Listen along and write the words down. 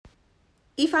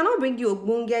If I not bring you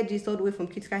ogbonge gist all the way from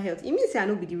Critical Health, it means I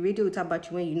no be the radio without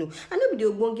battery when you know. I no be the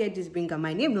ogbonge gist bringer.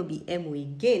 My name no be Emo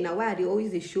again. Now why are they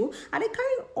always a show? And they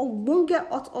carry ogbonge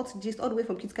hot gist all the way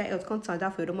from Critical Health. Come stand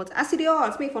out for your remote. I see the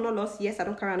hot me for not lost. Yes, I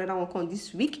don't carry another one come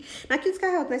this week. Now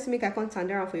Critical Health next make I come stand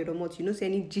out for your remote. You know, say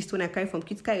any gist when I carry from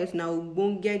Critical Health now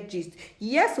ogbonge gist.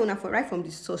 Yes, when I for right from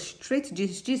the so straight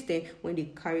gist then when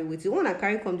they carry with it. One I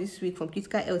carry from this week from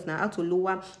Critical Health now how to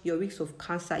lower your risk of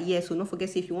cancer. Yes, so don't forget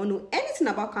say if you want to know anything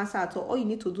about cancer at all you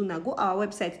need to do now go our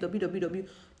website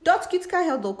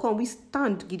www.criticalhealth.com. we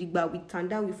stand gidigba, we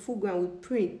tanda, we full ground,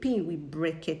 we pin, we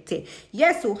brekete.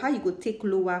 Yes, so how you go take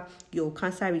lower your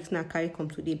cancer risk now carry come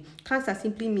today. Cancer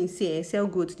simply means say cell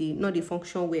growth they not they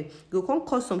function well. You can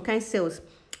cause some kind cells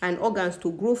and organs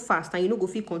to grow fast and you know go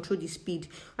fit control the speed.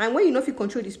 And when you know fit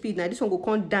control the speed, now this one go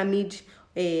come damage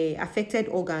affected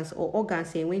organs or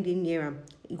organs when they near them.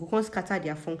 It go come scatter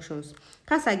their functions.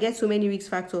 Cancer gets so many risk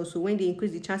factors, so when they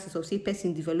increase the chances of say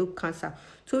person develop cancer.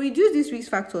 To reduce these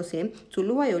risk factors, to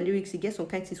lower your lyrics, you get some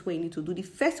kind of things what you need to do. The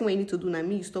first thing what you need to do now,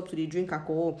 you stop to the drink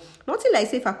alcohol. Nothing like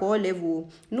safe alcohol level,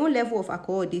 no level of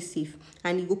alcohol is safe,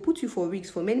 and it will put you for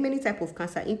risks for many type of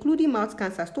cancer, including mouth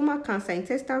cancer, stomach cancer,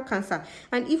 intestinal cancer,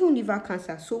 and even liver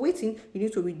cancer. So waiting, you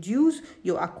need to reduce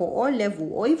your alcohol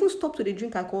level, or even stop to the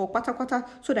drink alcohol, kwata,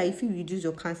 so that if you reduce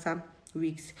your cancer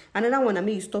risks. Another one, I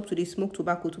mean, you stop to the smoke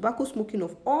tobacco. Tobacco smoking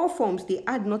of all forms, they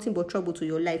add nothing but trouble to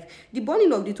your life. The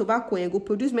burning of the tobacco and go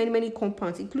produce many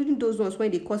compounds, including those ones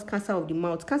when they cause cancer of the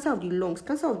mouth, cancer of the lungs,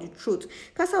 cancer of the throat,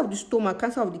 cancer of the stomach,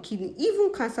 cancer of the kidney,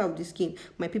 even cancer of the skin.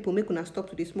 My people, make una stop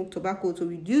to the smoke tobacco to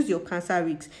reduce your cancer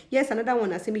risks. Yes, another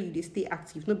one, I say make you they stay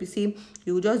active. Not be saying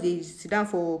you will just sit down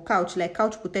for couch like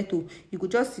couch potato. You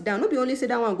could just sit down. Not be only sit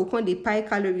down and go come they pie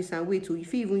calories and weight. So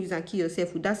if you even use and kill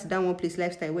yourself with that sit down one place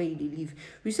lifestyle where you live.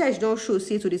 Research don't show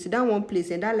say to sit down one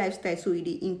place and that lifestyle so it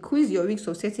increase your risk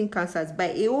of certain cancers by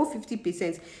a whole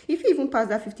 50%. If you even pass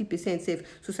that 50%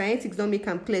 safe, so scientists don't make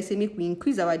them clear say make we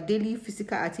increase our daily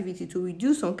physical activity to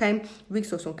reduce some kind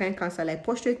risks of some kind cancer like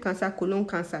prostate cancer, colon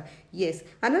cancer. Yes,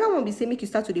 another one be say make you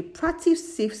start to the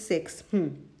practice safe sex.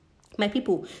 My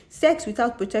people, sex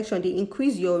without protection, they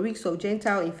increase your risk of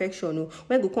genital infection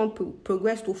when you come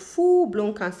progress to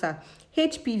full-blown cancer.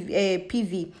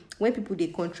 HPV, when people they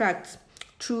contract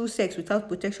through sex without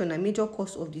protection, a major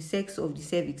cause of the sex of the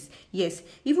cervix. Yes,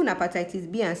 even hepatitis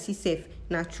B and C safe,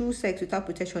 now through sex without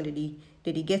protection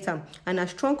they get them, and a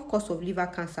strong cause of liver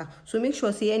cancer. So make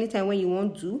sure say anytime when you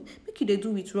want to make you they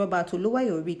do with rubber to lower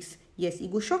your risks. Yes,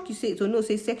 it will shock you say to know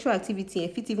say sexual activity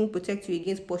and fit even protect you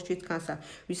against prostate cancer.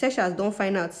 Researchers don't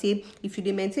find out say if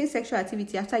you maintain sexual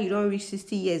activity after you don't reach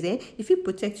 60 years, if it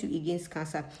protect you against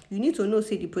cancer. You need to know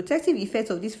say the protective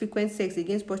effects of this frequent sex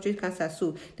against prostate cancer.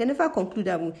 So they never conclude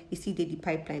that you see the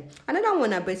pipeline. Another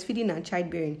one are breastfeeding and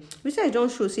childbearing. Research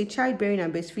don't show say childbearing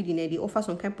and breastfeeding they offer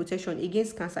some kind of protection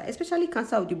against cancer, especially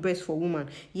cancer of the breast for women.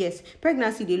 Yes,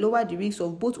 pregnancy they lower the risk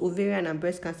of both ovarian and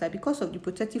breast cancer because of the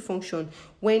protective function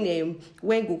when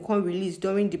go come release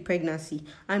during the pregnancy,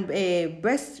 and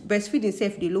breastfeeding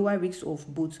self the lower risks of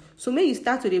both. So make you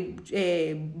start to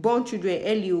the born children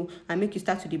early and make you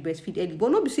start to the breastfeed early,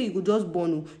 but not be say you go just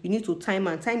born. You need to time,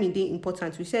 and timing dey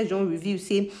important. Research don't review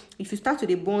say if you start to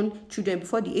the born children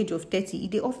before the age of 30,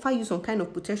 they offer you some kind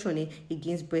of protection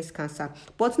against breast cancer.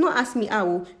 But not ask me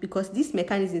how, because this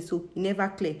mechanism so never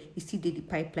clear. You see the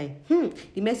pipeline.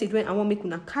 The message when I want make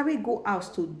una carry go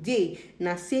out today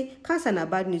now say cancer na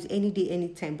bad news any day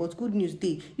anytime, but good news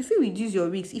day. If you reduce your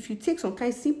risks, if you take some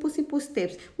kind simple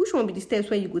steps, which one be the steps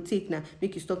where you go take now?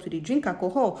 Make you stop to the drink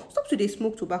alcohol, stop to the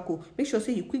smoke tobacco, make sure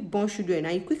say you quick born children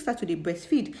and you quick start to the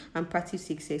breastfeed and practice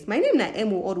success. My name na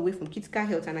Emo all the way from Critical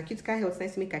Health, and Critical Health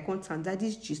nice make I contact that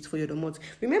this gist for your domot.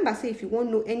 Remember say if you want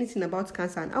to know anything about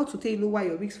cancer and how to take lower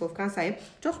your risk of cancer,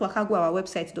 just go our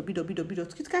website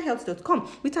www.criticalhealth.com.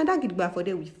 We turn that gidigba for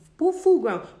there with full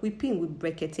ground, we pin with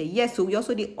brekete. Yes, so we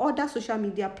also the other social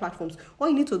media platforms. All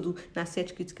you need to do now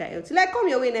search Critical Health. Like come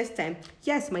your way next time.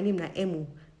 Yes, my name na Emo,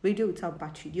 radio without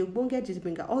battery, the ogbonge gist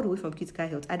bringer all the way from Critical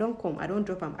Health. I don't come, I don't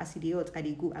drop am as the hot, I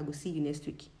dey go. I go see you next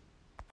week.